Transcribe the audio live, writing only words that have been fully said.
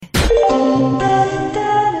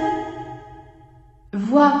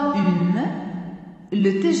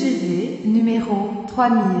Le TGV numéro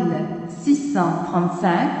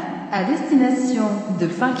 3635 à destination de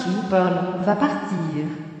Funky Pearl va partir.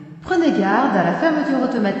 Prenez garde à la fermeture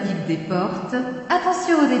automatique des portes.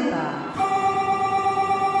 Attention au départ.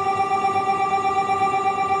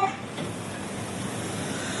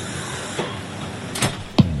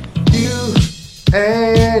 You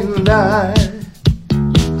and I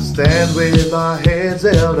stand with our heads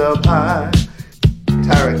held up high.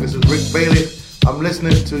 Tarek, this is Rick Bailey. I'm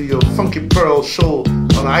listening to your Funky Pearl show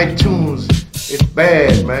on iTunes. It's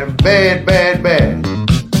bad, man. Bad, bad, bad.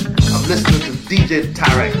 I'm listening to DJ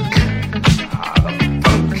Tarek. The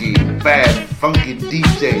funky, bad, funky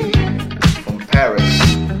DJ from Paris.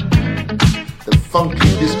 The funky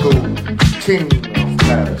disco king of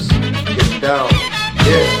Paris. Get down.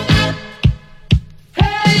 Yeah.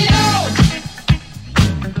 Hey, yo!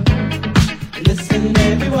 Listen,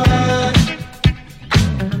 everyone.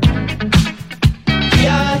 We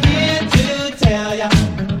are here to tell ya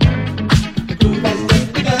the groove has just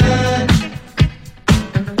begun.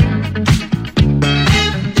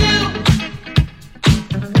 If you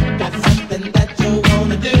got something that you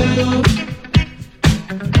wanna do,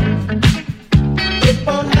 it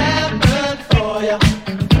won't happen for ya.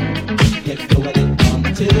 You do what it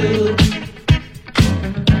want to.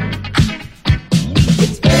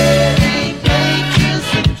 It's very plain to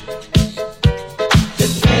see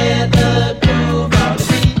just where the groove ought to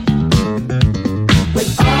be. When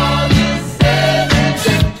all is said and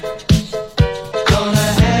done, gonna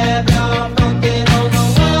have y'all funkin' on the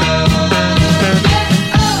one.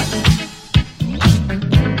 Get up,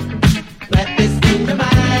 let this in your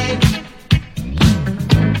mind.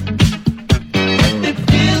 If it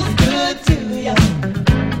feels good to you,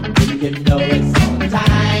 then you know it's on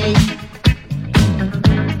time.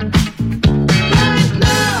 Right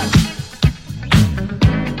now,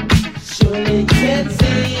 surely you can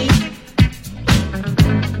see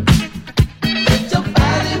that your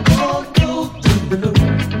body won't move to the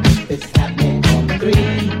roof. It's happening on the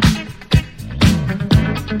three.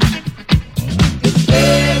 It's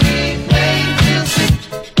very plain to see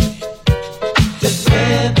just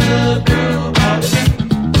where the groove ought to be.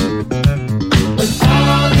 When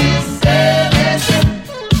all is said and done,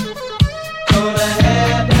 gonna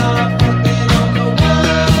have y'all funkin' on the one.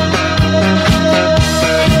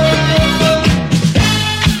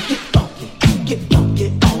 Get funky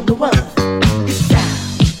on the one. Get down,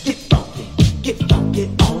 get funky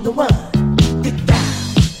on the one. Get down,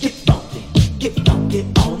 get funky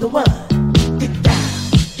on the one. Get down,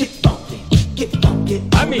 get funky on the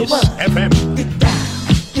Amis one. FM. Get down,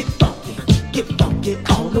 get funky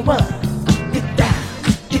on the one. Get down,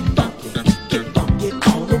 get funky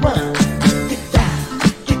on the one. Get down,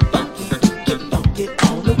 get funky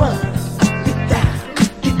on the one. Get down,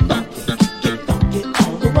 get funky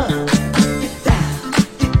on the one. Get down,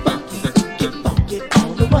 get funky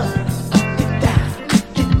on the one. Get down,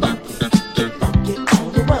 get funky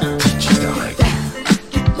on the one. Get down,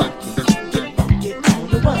 get funky on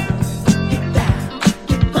the one. Get down,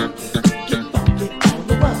 get funky on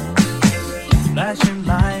the one. Flashing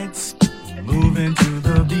lights, moving to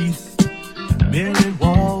the beat. Mirrored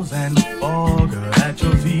walls and fog at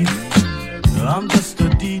your feet. I'm just a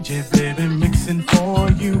DJ, baby, mixing for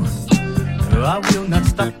you. I will not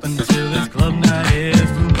stop until this club night is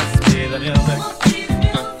through. Must play the music.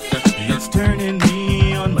 It's turning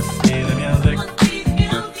me on. Must play the music.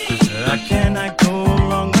 I cannot go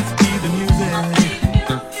wrong. Must be the music.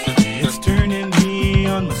 It's turning me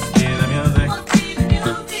on. Must play the music.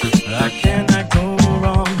 I cannot go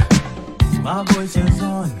wrong. My voice is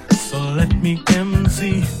on, so let me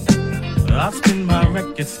MC. I'll spin my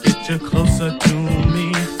records, get you closer to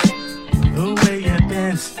me. The way you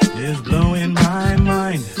dance is blowing my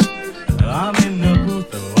mind. I'm in the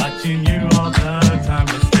booth watching you all the time.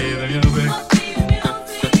 Let's play the music.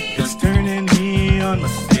 It's turning me on.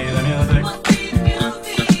 Let's play the music.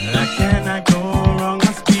 I cannot go wrong.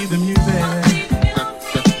 Must be the music.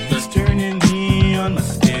 It's turning me on.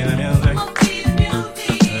 Must be the music.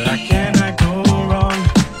 I cannot go wrong.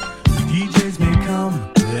 DJs may come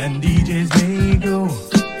and DJs may go,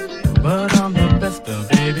 but I'm the best of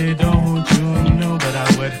baby, don't you know? But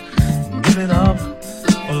I would give it up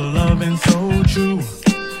for loving so true.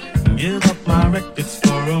 Give up my records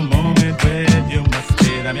for a moment where you must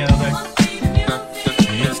play the music.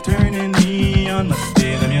 It's turning me on. Must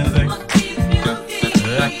play the music.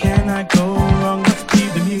 I cannot go wrong. Must be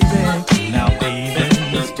the music. Now, baby,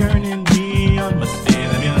 it's turning me on. Must play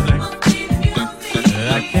the music.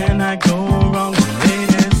 I cannot go wrong,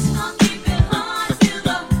 ladies.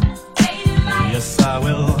 Yes, I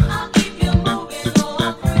will.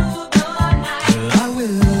 I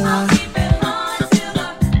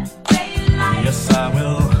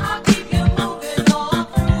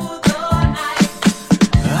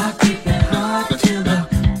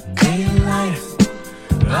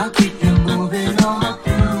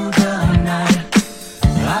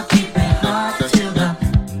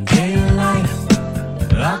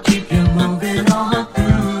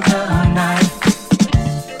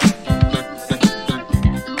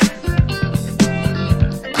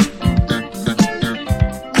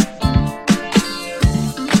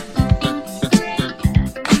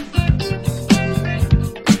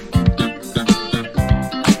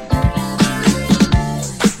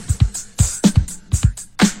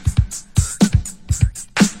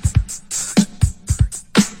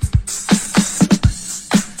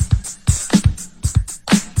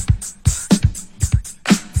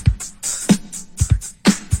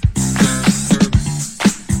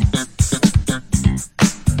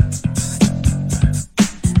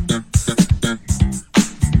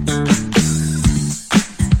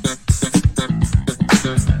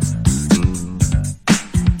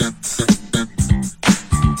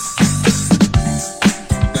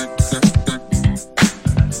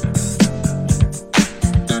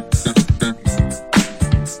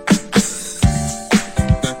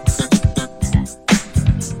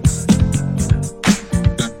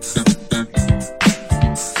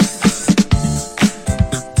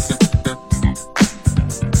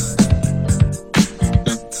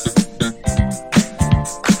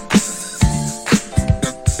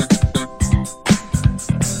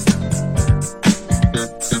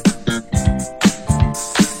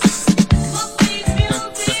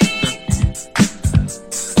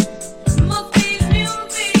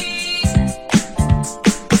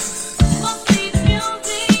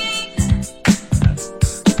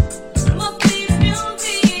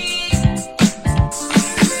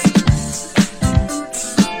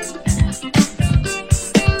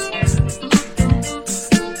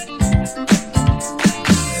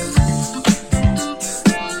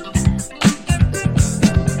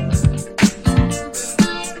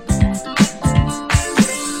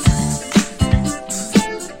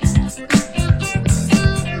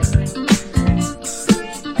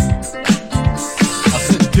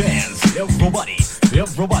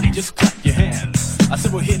Everybody just clap your hands. I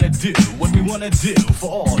said we're here to do what we wanna do for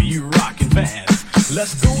all you rockin' fans.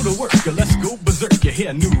 Let's go to work, let's go berserk. You hear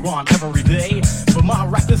a new rhyme every day, but my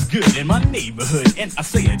rap is good in my neighborhood, and I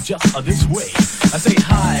say it just this way. I say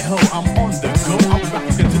hi ho, I'm on the go, I'm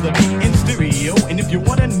rockin' to the beat in stereo, and if you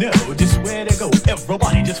wanna know just where to go,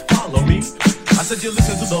 everybody just follow me. I said you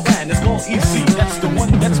listen to the band, it's called EC. That's the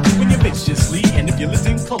one that's moving you viciously. And if you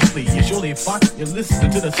listen closely, you surely find you're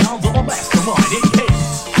listening to the sounds of a mastermind. Hey, hey.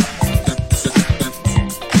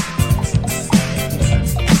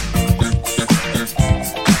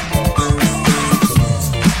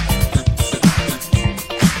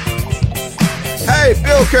 Hey,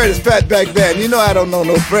 Bill Curtis, Fatback Band. You know I don't know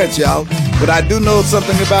no French, y'all, but I do know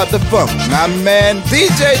something about the funk. My man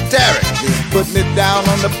DJ Tarek is putting it down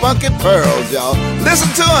on the Funky Pearls, y'all. Listen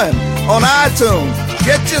to him on iTunes.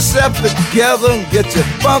 Get yourself together and get your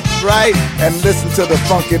funk right and listen to the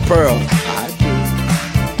Funky Pearls. I do.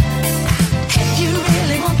 If you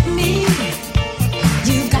really want me,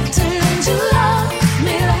 you got to learn to love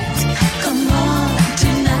me right. Come on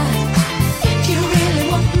tonight. If you really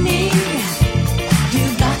want me, you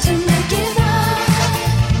got to make it right.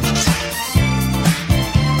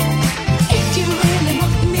 If you really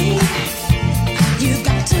want me, you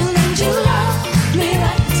got to learn to love me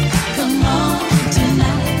right. Come on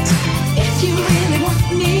tonight. If you really want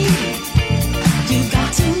me, you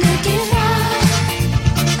got to make it right.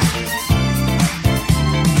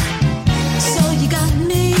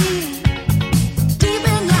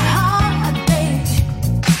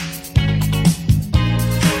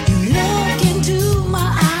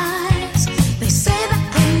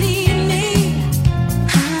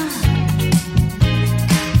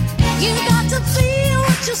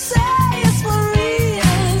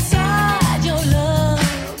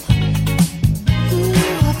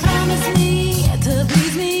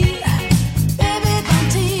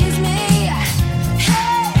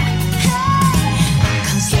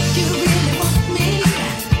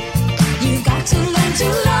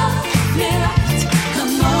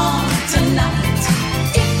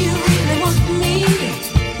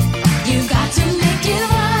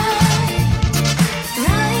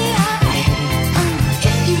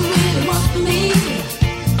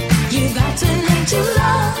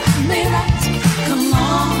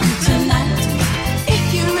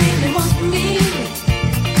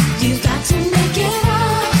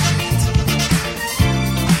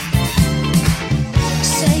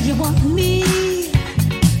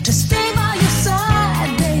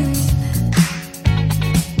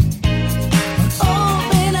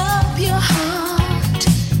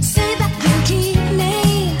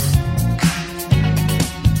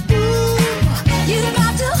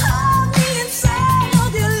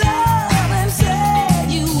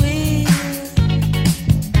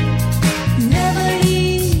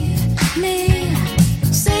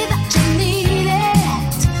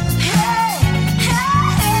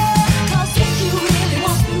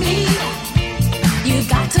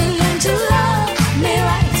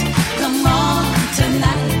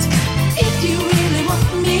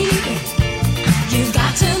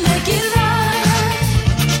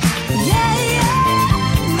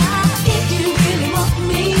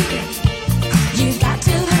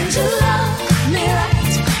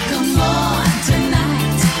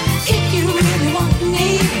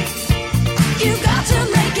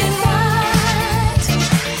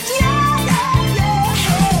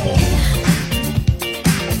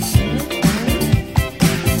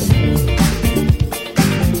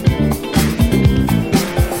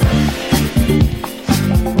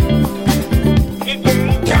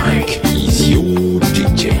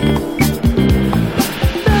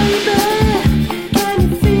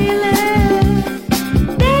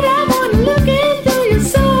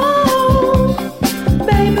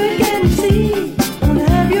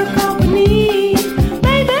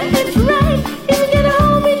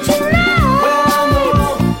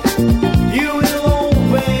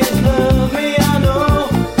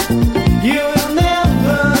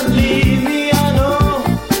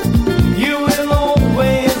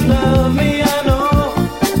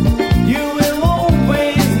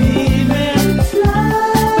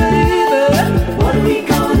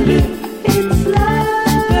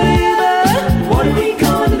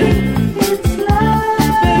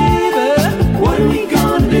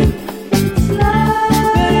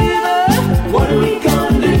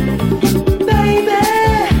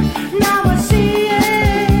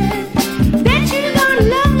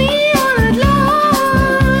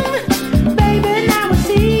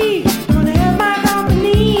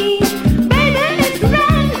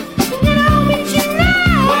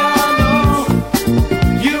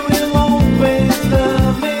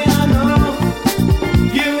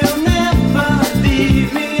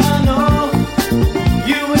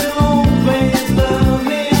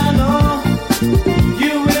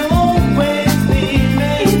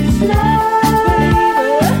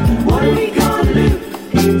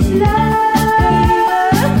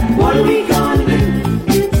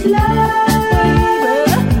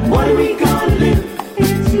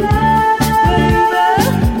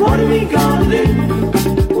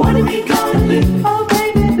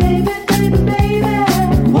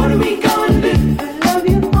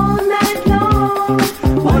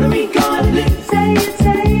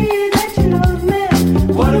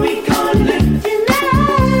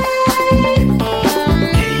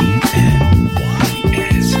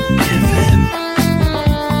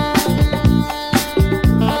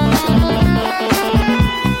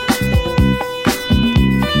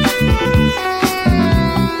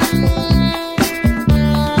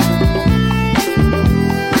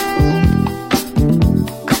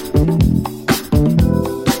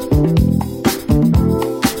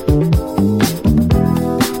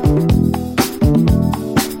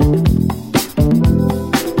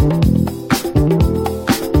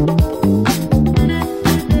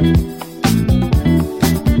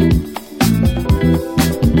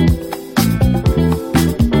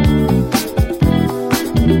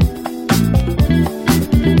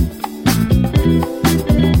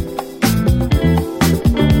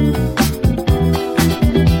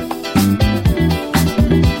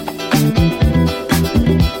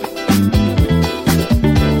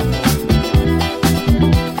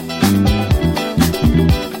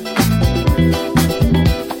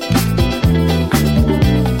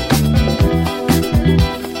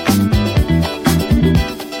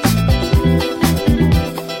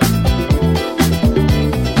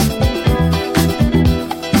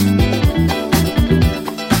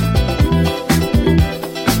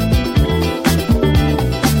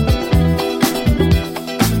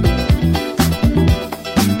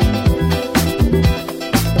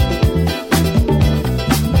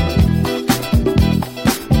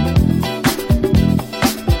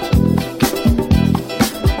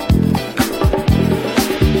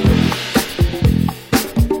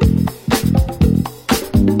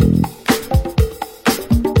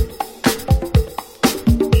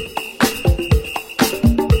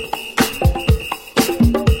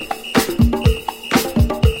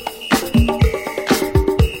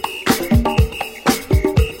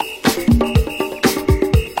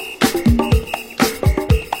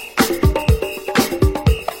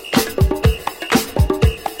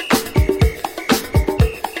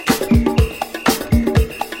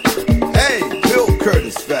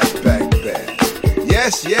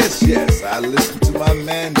 listen to my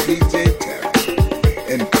man DJ Tarek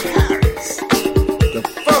in Paris. The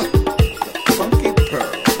funky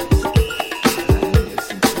pearls.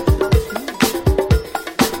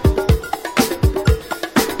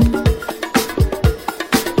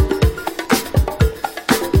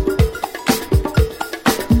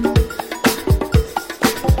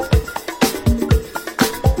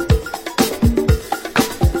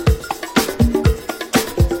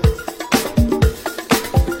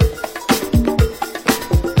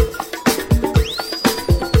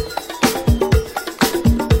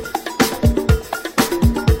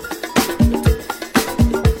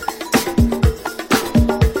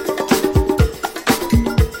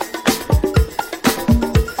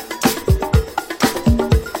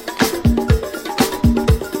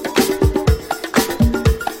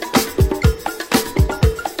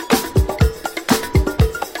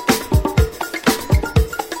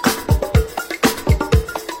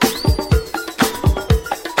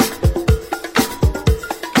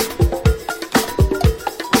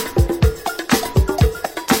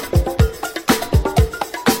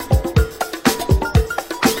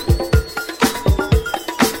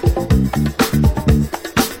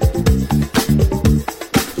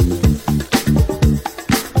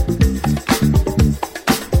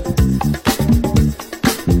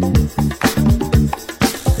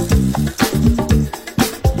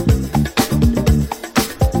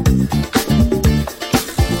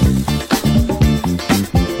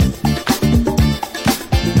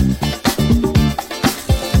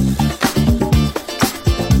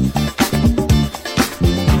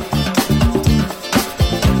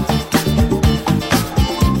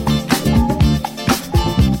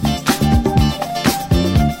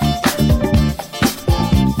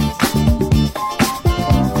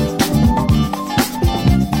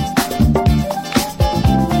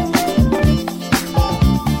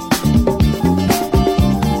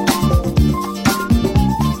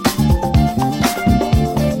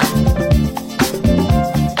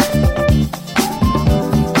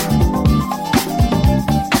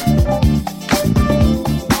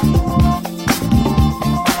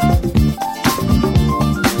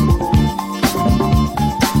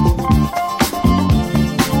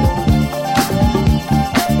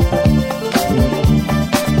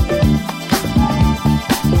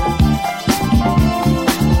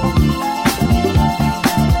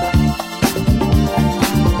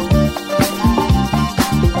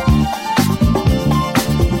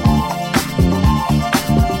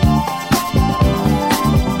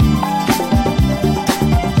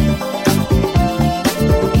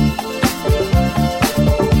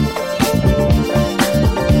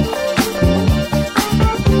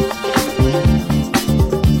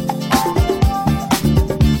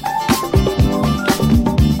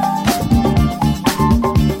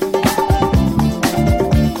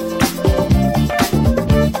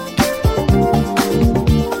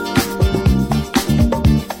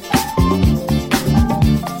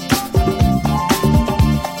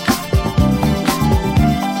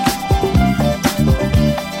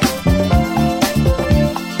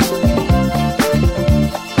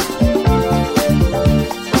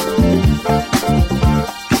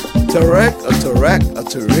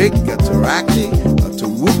 A Taraki, a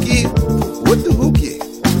Tawuki, what the hookie?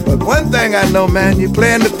 But one thing I know, man, you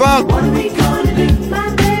playing the funk. What are we gonna do, my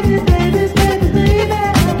baby, baby, baby, baby?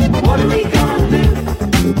 What are we gonna do?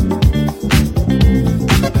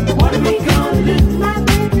 What are we gonna do, my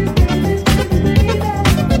baby, baby, baby, baby?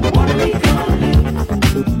 What are we gonna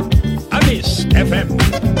do? Amis FM.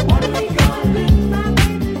 What are we gonna do, my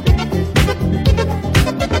baby, baby, baby? What are we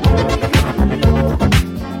gonna do?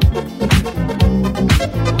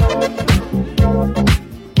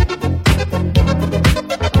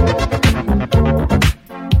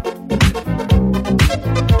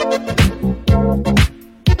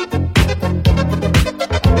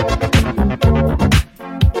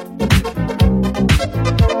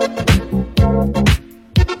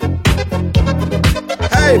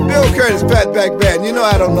 Fatback Band. You know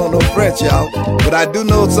I don't know no French, y'all, but I do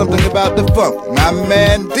know something about the funk. My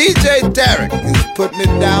man DJ Tarek is putting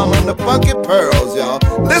it down on the funky pearls, y'all.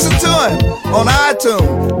 Listen to him on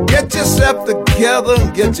iTunes. Get yourself together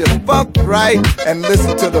and get your funk right and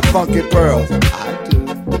listen to the funky pearls. I do.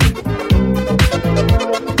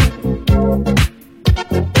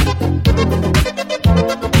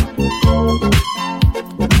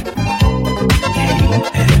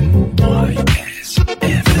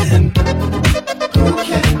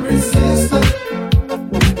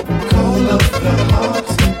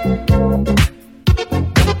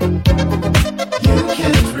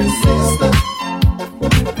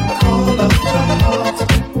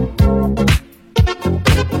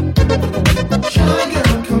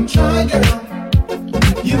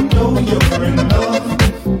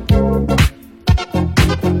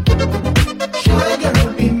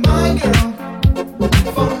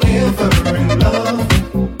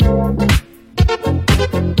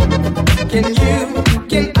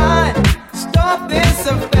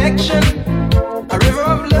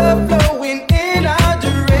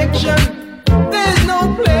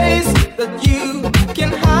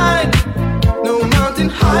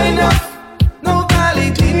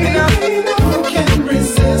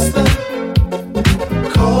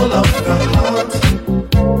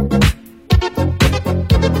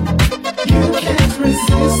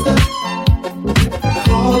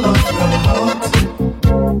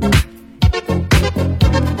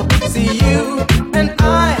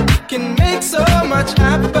 much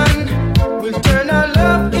happen. We'll turn our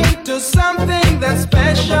love into something that's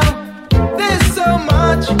special. There's so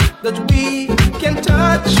much that we can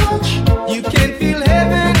touch. You can feel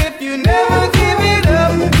heaven if you never give it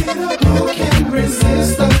up. Who can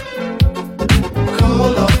resist the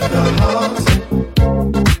call of the heart?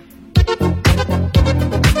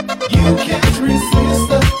 You can't resist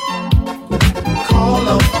the call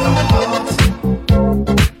of the heart.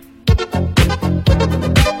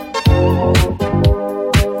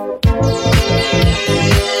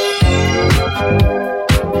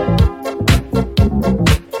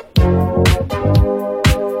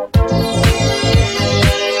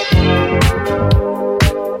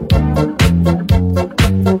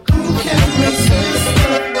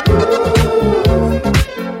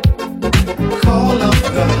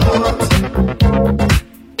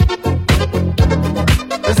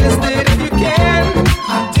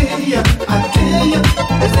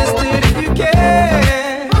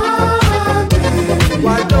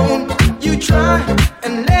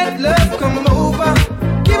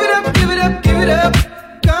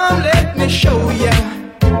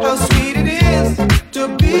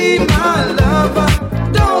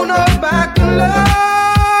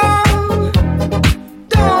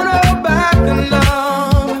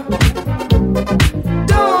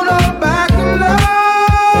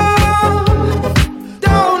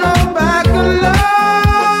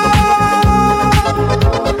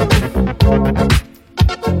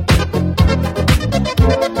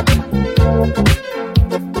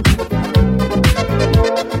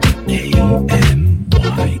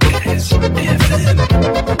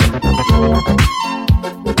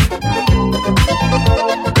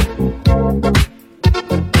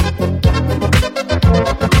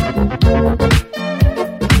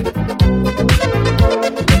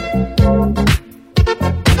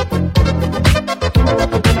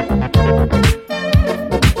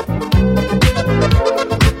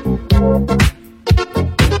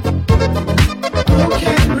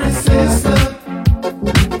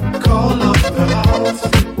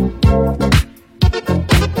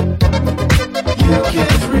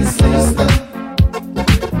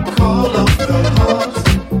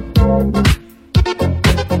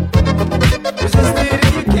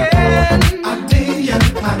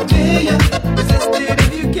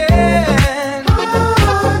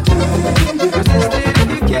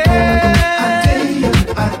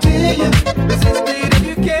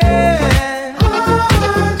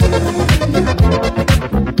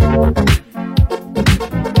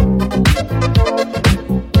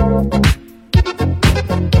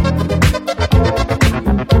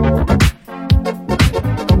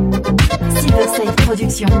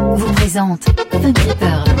 Vous présente Funky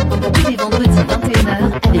Pearl tous les vendredis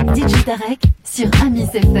 21h avec DJ Tarek sur Amis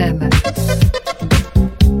FM.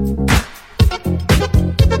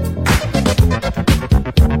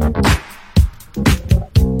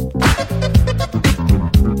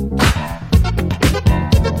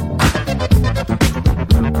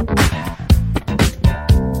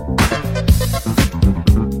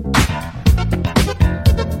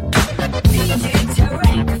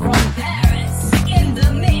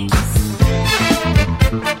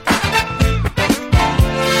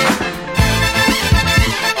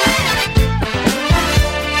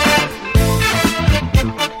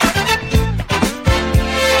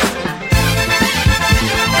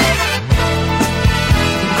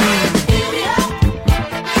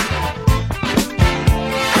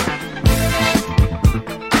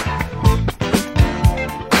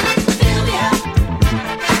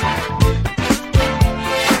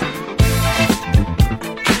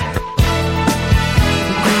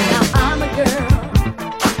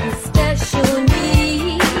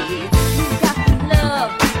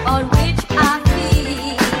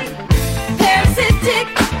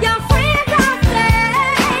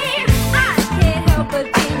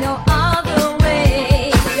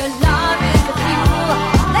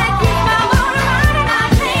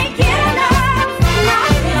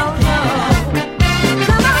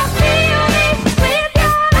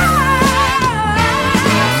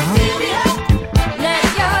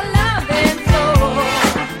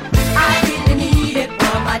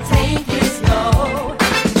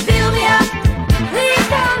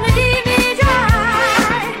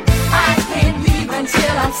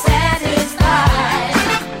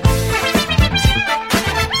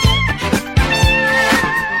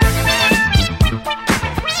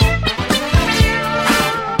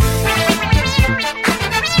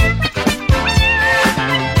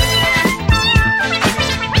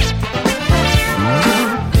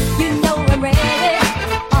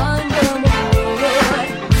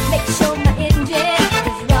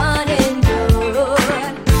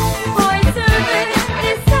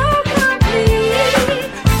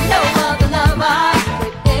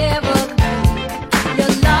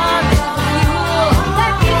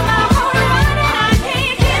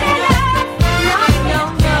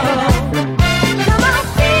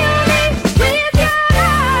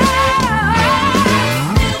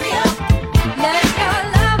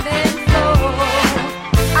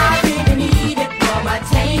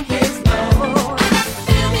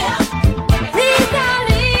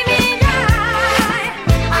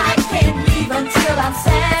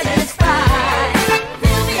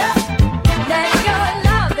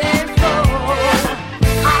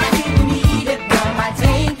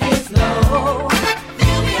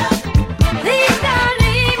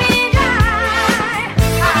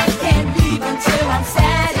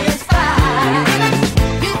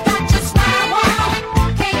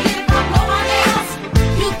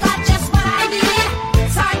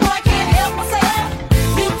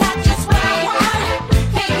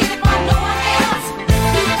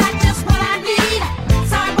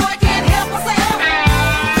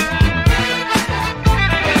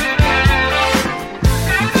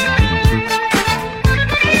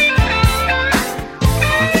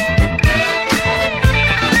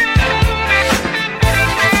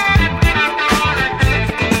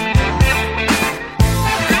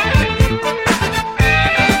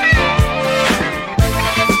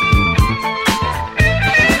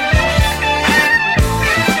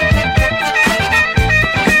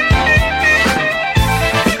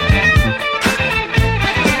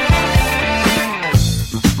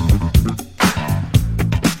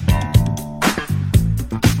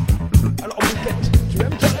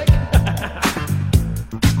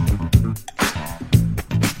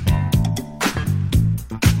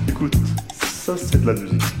 Ça, c'est de la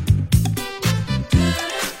musique.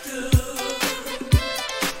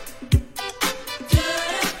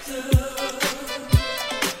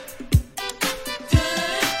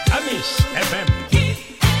 Amis FM.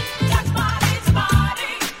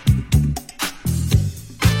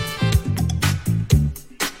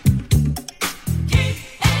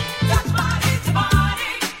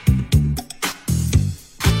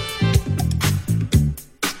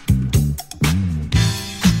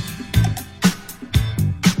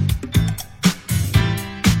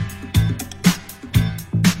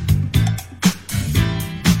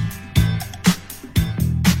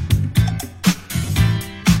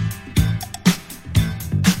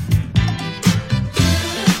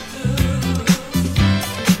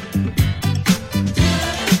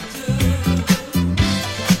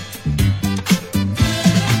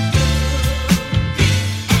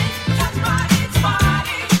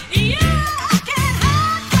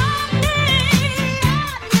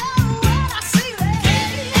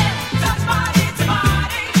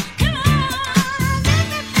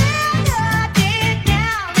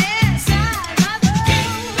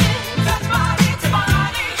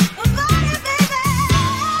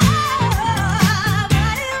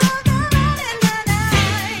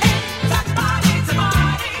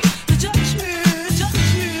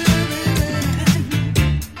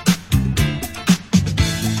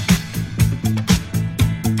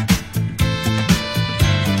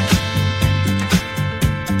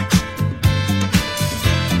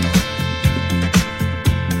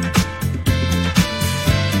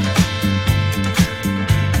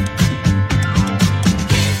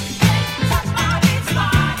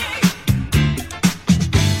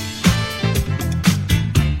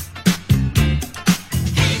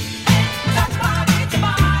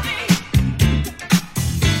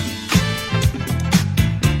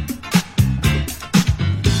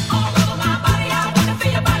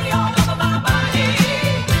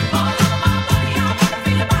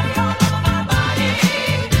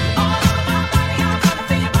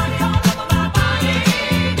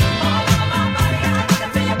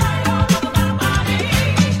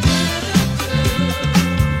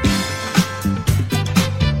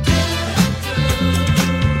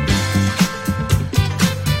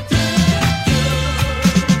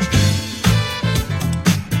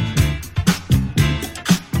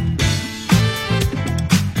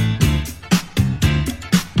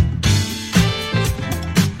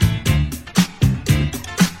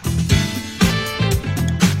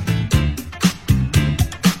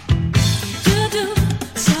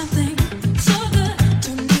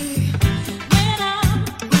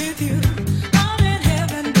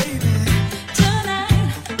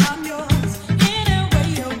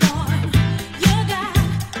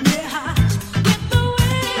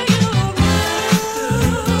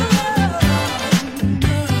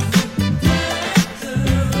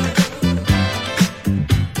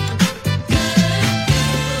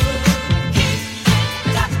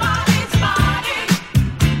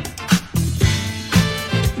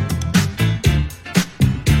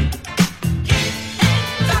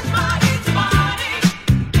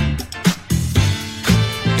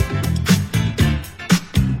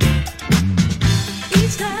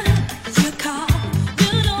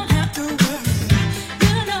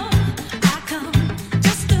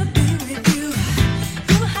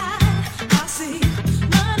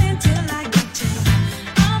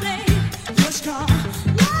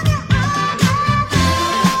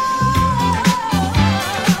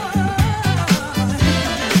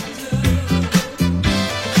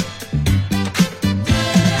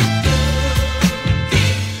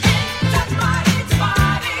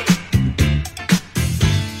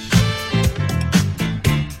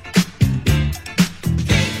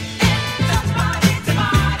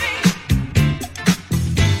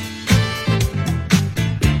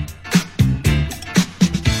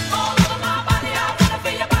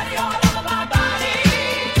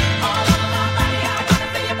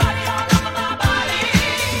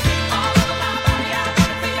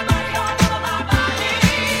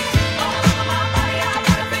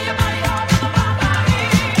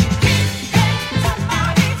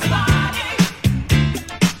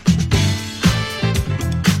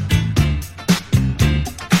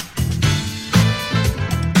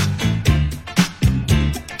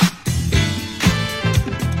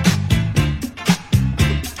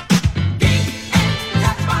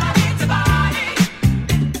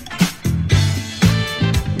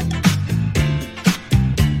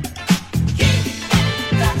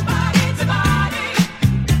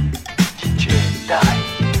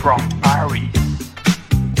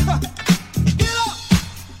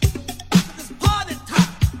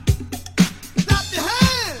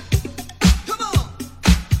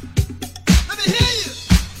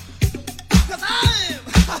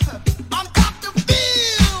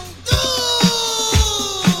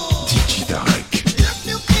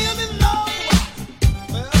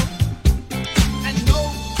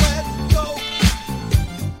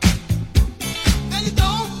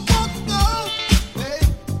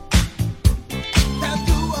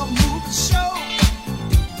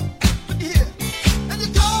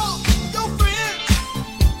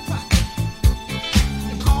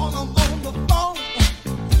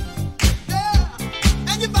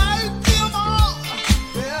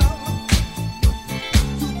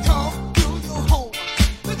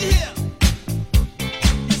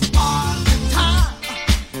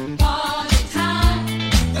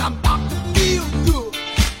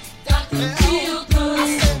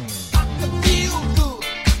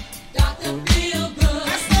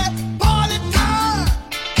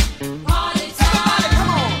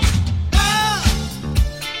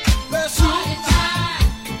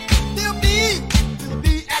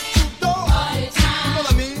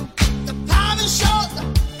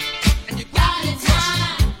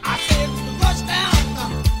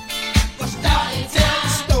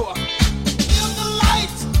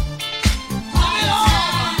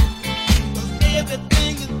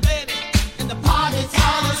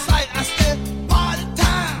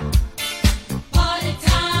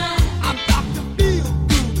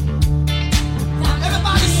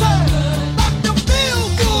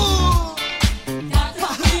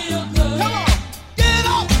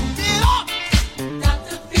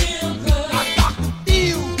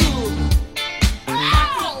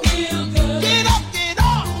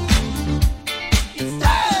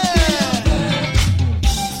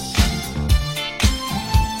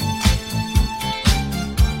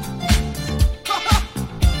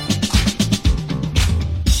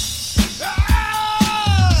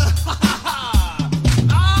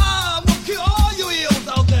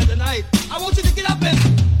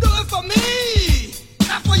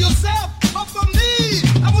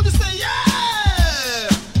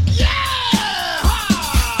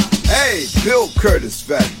 Curtis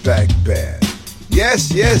Fatback Band.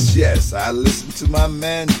 Yes, yes, yes, I listen to my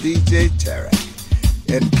man DJ Tarek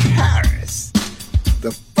in Paris.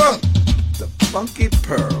 The funk, the funky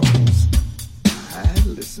pearls. I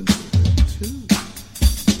listen to them too.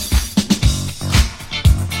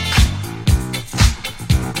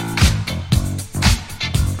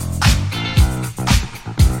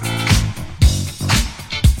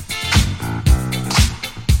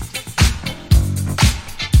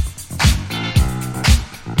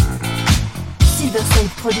 Silverside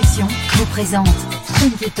Productions vous présente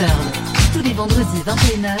Funky Pearl tous les vendredis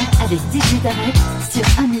 21h avec DJ Tarek sur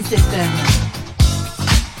Amis FM.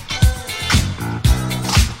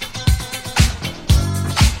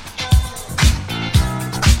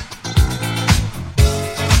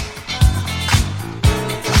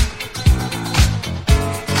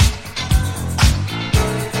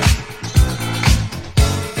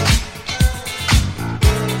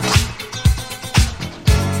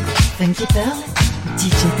 Funky Pearl,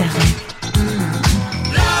 DJ Tarek.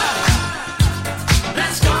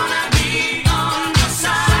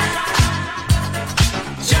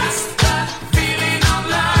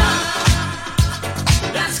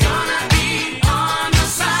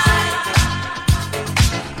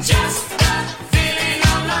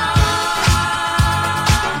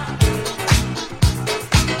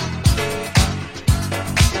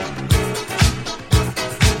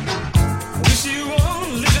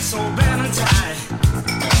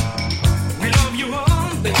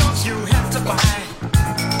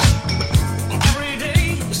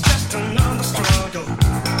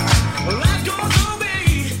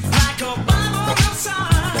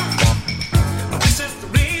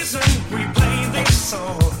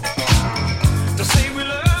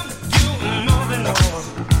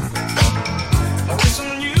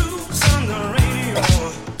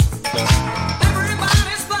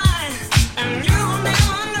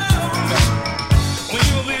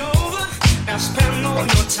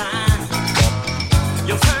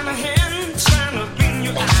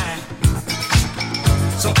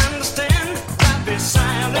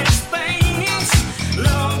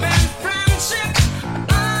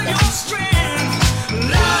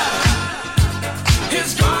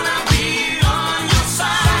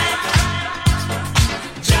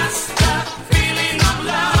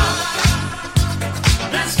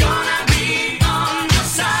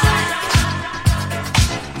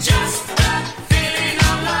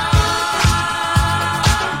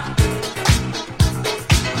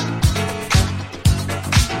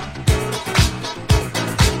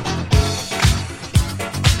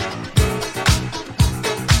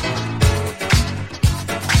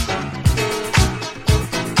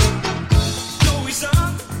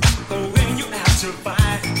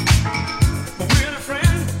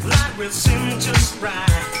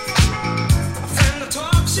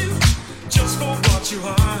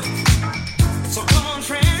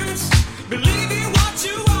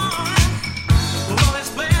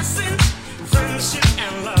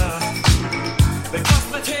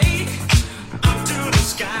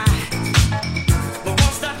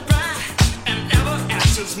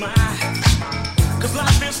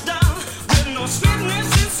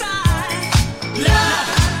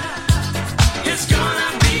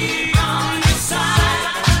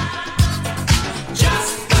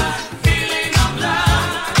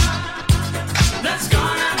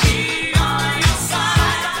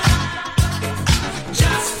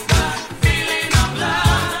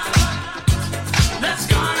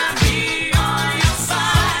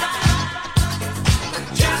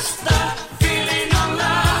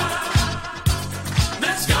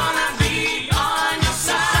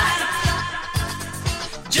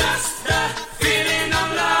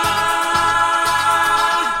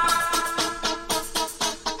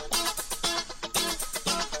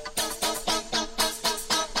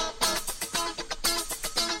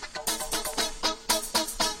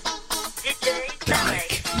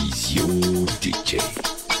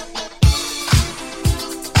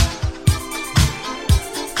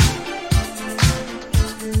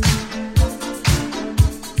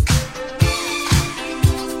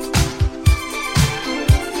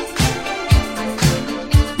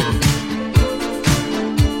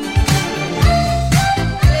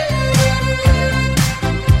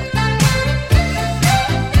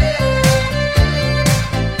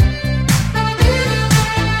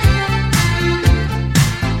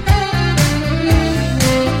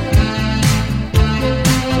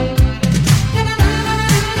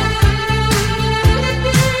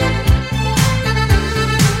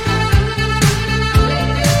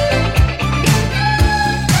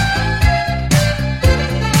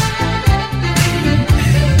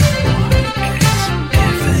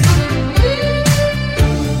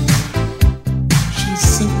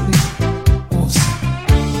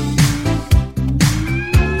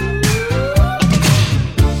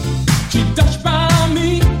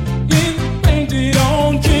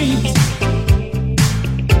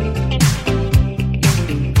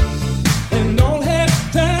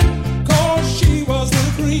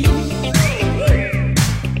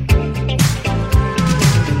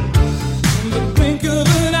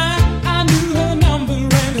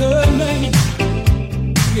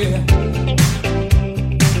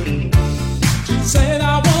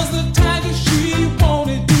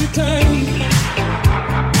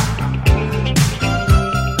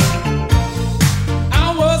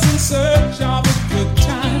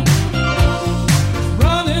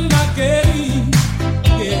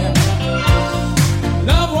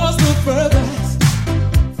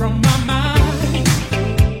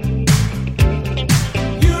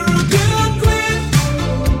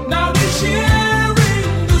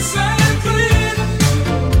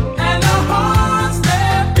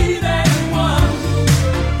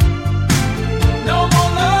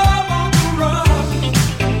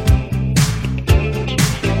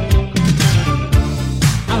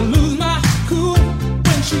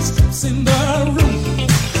 her room.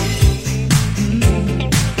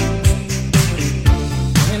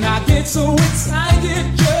 And I get so excited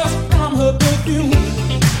just from her perfume.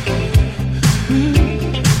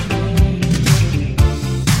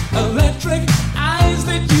 Electric eyes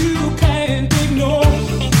that you can't ignore.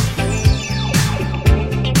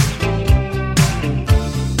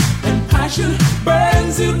 And passion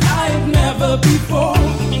burns you like never before.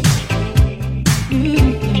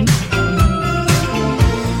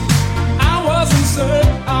 I was in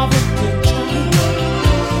search of a picture,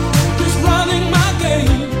 just running my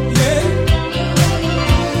game, yeah.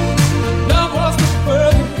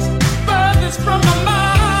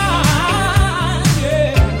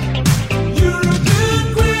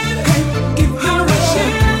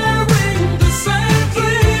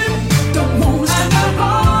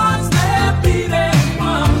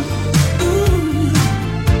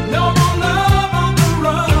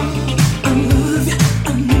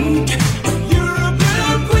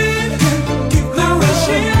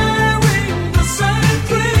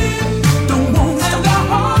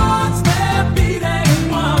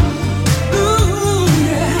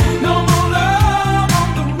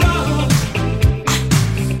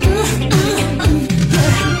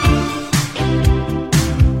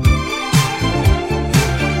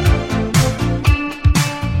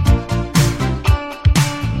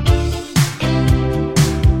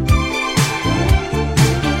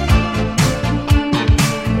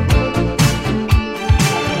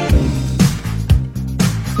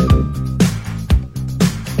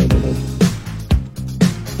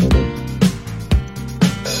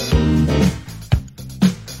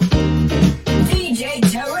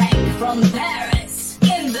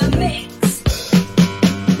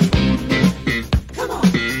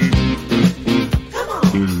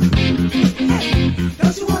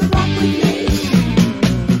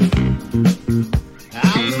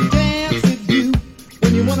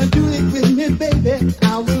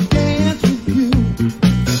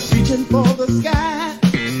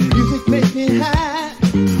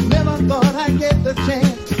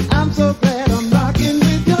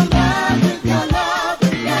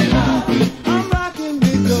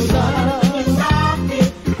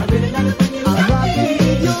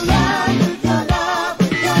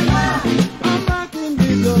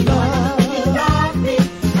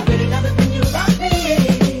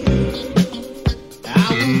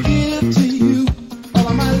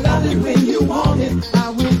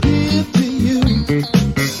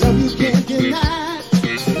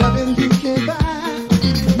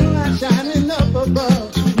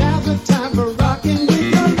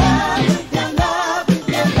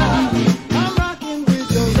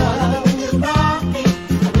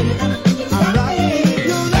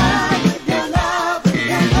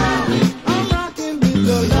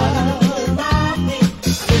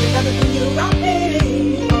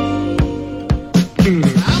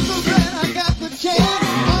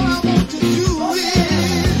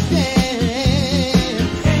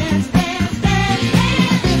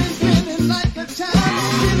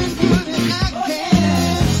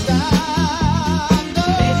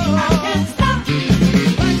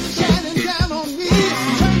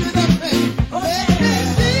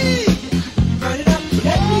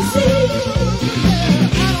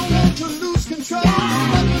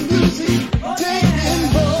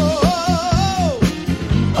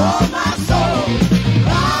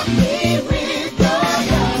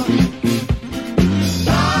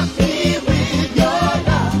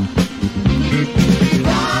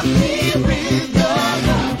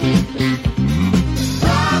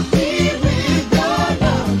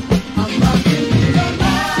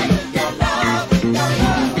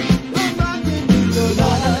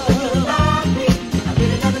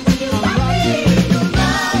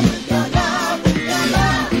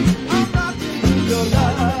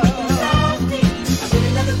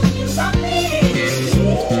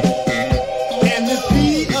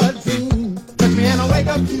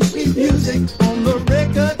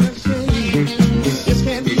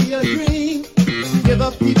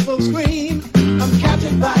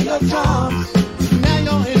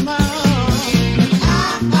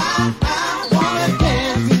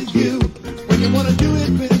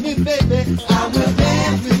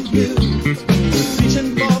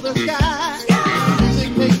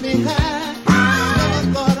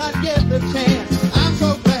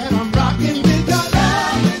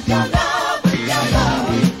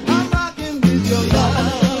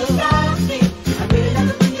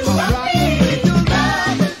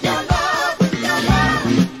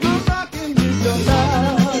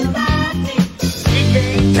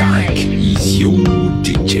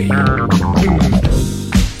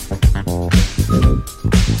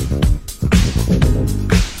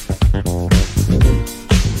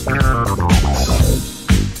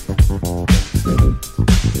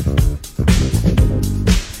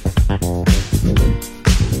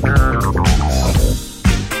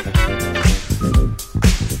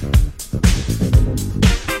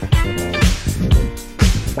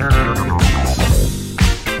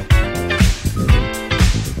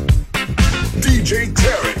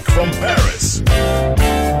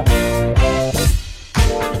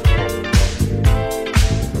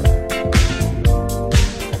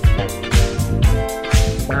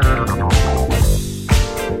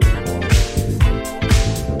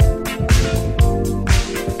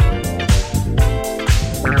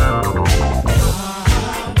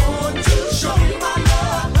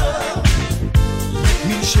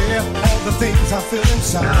 feel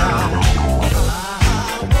inside. I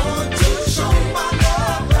want to show my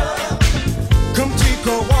love. Come take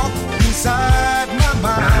a walk inside my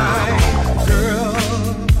mind, girl.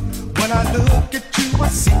 When I look at you, I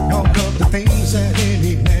see all of the things that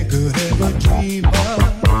any man could ever dream of.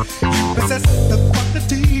 You possess the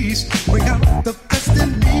qualities, bring out the best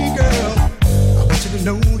in me, girl. I want you to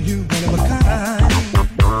know you one of a kind.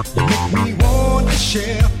 You make me want to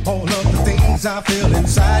share all of the things I feel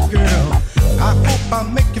inside, girl. I hope I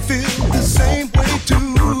make you feel the same way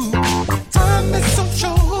too. Time is so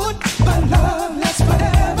short, but love lasts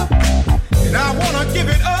forever, and I wanna give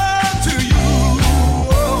it all to you.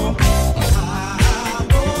 Oh, I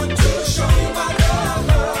want to show you my love.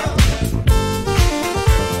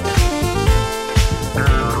 I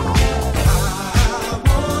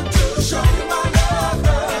want to show you my love.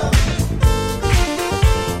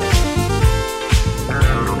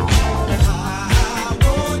 I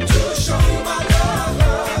want to show you my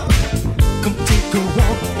love. Come take a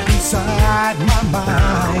walk inside my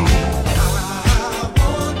mind. I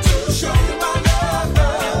want to show you my love.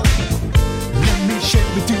 Let me share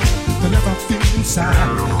with you the love I feel inside.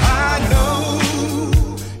 I know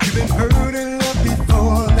you've been hurt in love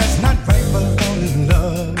before. That's not right, but only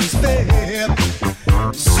love is fair.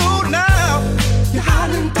 So now you're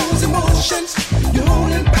hiding those emotions. You're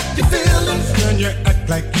holding back your feelings, and you act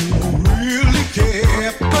like you don't really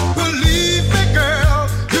care. But believe me, girl,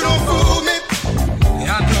 you don't fool me.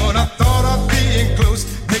 I know the thought of being close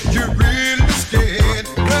make you really scared.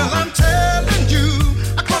 Well, I'm telling you,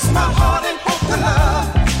 across my heart and hope to love,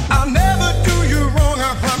 I'll never do you wrong,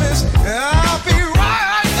 I promise. I'll be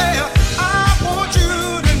right there. I want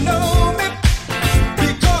you to know me,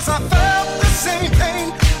 because I felt the same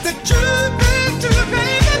thing that you've been through,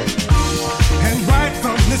 baby. And right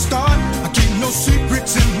from the start, I keep no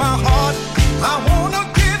secrets in my heart. I wanna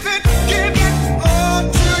give it all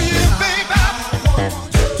to you, baby.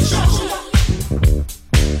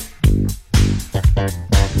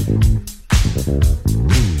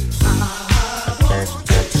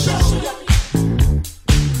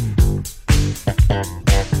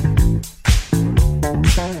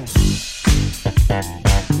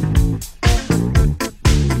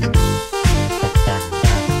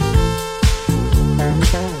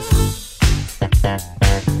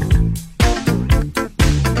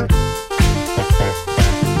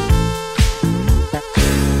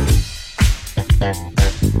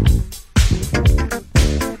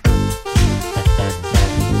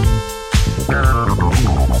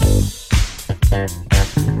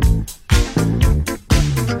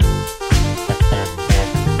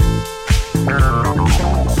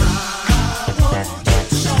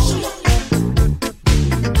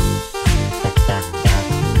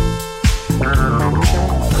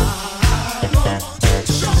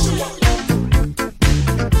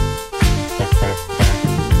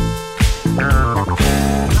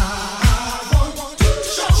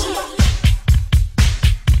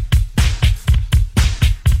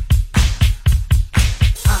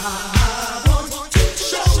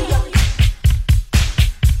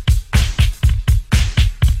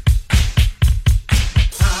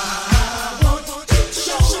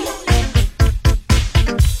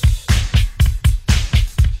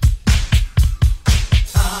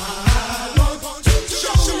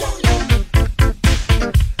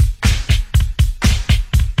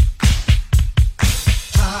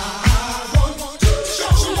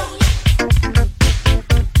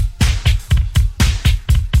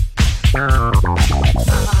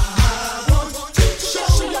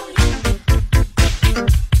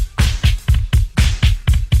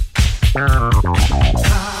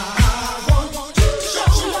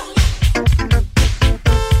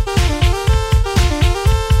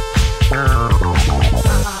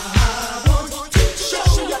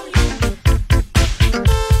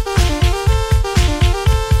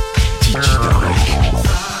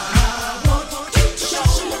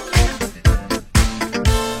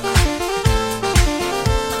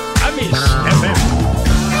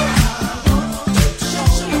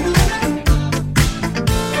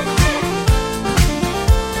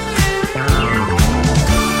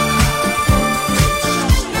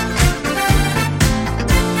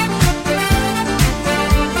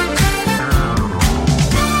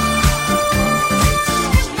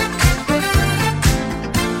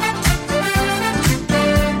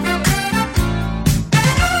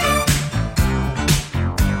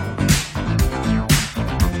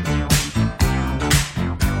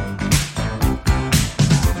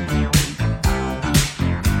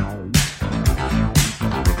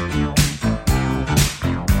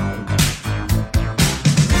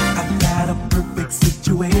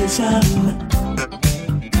 situation.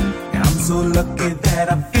 so lucky that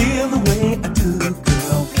I feel the way I do,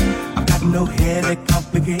 girl. I've got no headache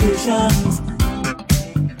complications.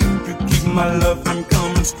 You keep my love from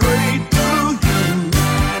coming straight to you.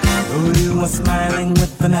 Oh, you are smiling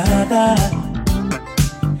with another.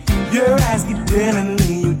 Your eyes keep telling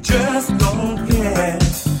me you just don't care.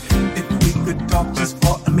 If we could talk just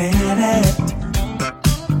for a minute,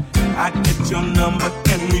 I'd get your number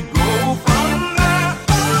and we go from there.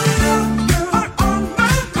 Oh, you are on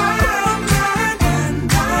my mind,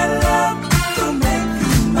 and I love to make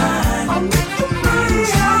you mine. I'll make you mine.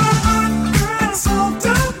 Your heart and soul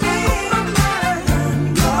to me, and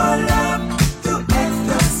your love to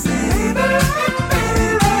ecstasy. Baby,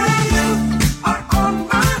 you are on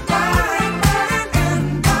my mind, and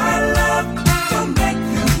I love to make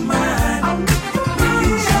you mine. I'll make you mine.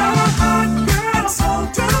 Your heart and soul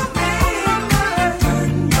to me,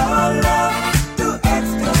 and your love to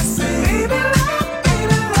ecstasy.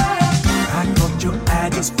 I caught your eye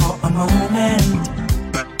just for a moment,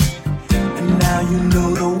 and now you know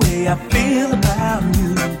the way I feel about you,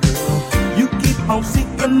 girl. You keep on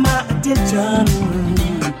seeking my attention.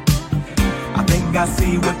 I think I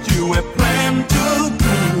see what you have planned to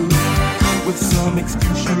do. With some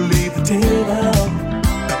excuse you leave the table.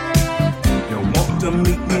 You want to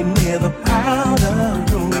meet me near the powder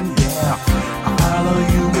room, yeah. I follow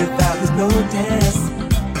you without this notice.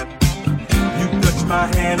 You touch my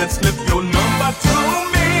hand and slip your number to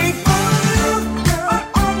me. Oh, you are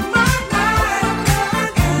on my mind,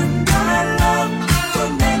 and I love to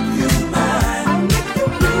make you mine. I'll make you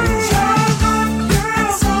mine. Your heart and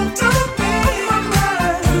soul to me,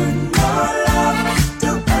 and your love to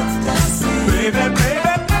ecstasy. Baby,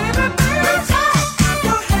 baby, baby, baby,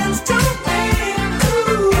 your hands to me,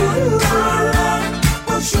 ooh, and your love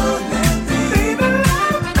will surely be. Baby,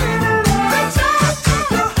 baby,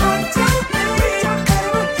 your heart to me, and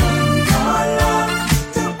your love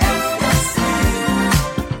to ecstasy.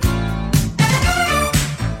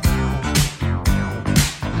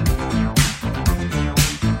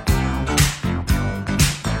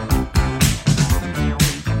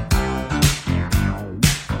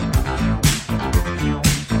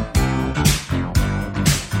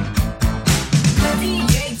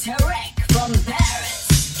 DJ Tarek from Paris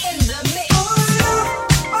in the mix. Oh, you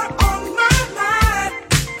are on my mind,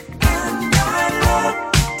 and I love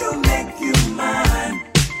to make you mine.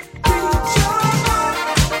 Reach your heart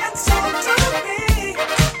and soul to me,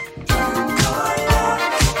 turn your love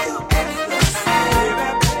to ecstasy.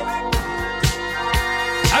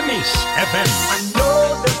 Amis FM. I know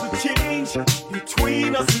there's a change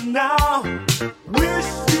between us now. Wish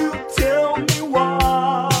you'd tell me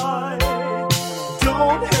why.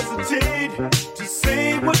 Don't hesitate to say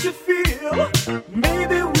what you feel.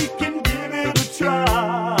 Maybe we can give it a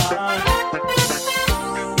try.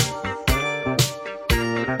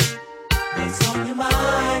 What's on your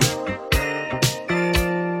mind?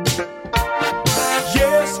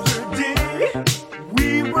 Yesterday, we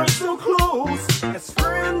were so close as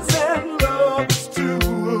friends and lovers too.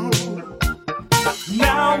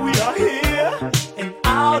 Now we are here and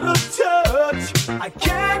out of touch. I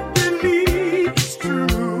can't believe it's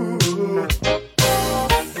true.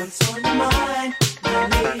 What's on your mind, my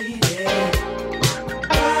lady?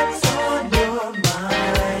 What's on your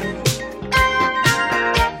mind?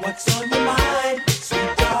 What's on your mind,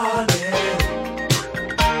 sweet darling?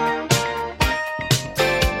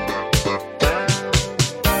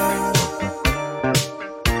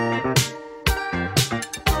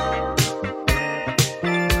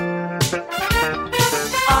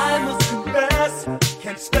 I must confess,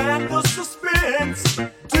 can't stand the suspense.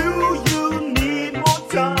 Do you need more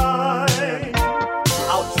time?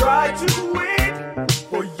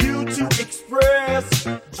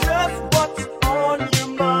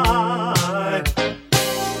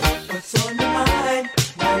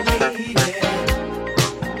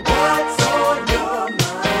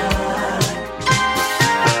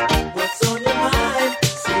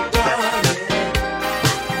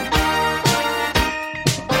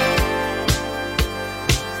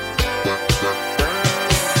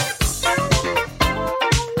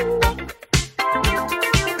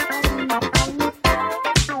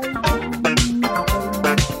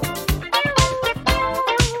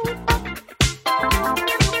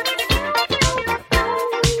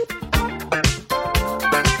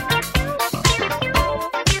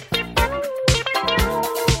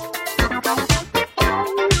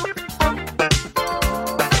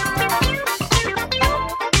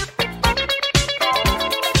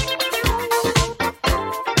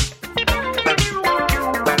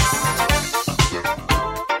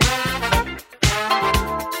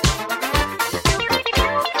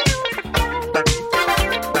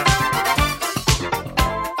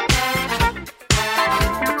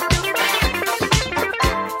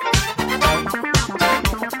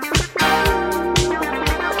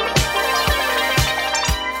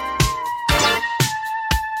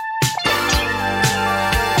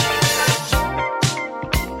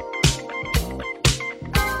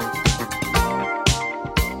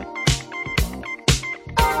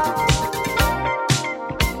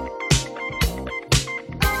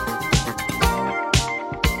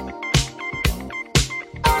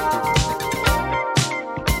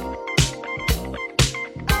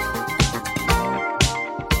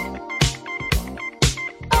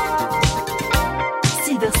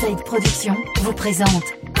 Inside Production vous présente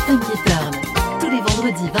Funky Pearl tous les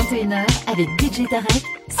vendredis 21h avec DJ Tarek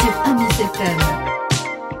sur Amis FM.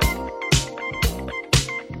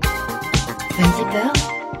 Funky Pearl,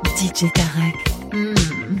 DJ Tarek.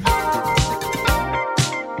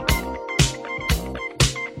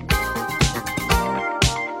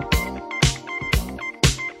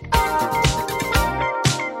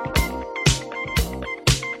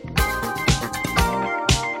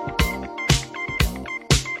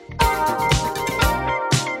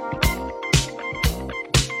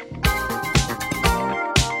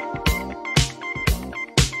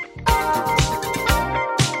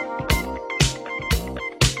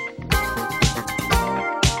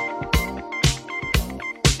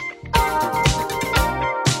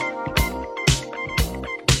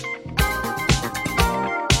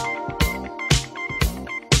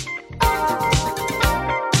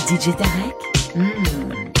 DJ Tarek,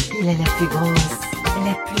 il a la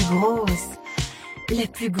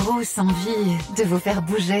plus grosse envie de vous faire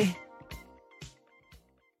bouger.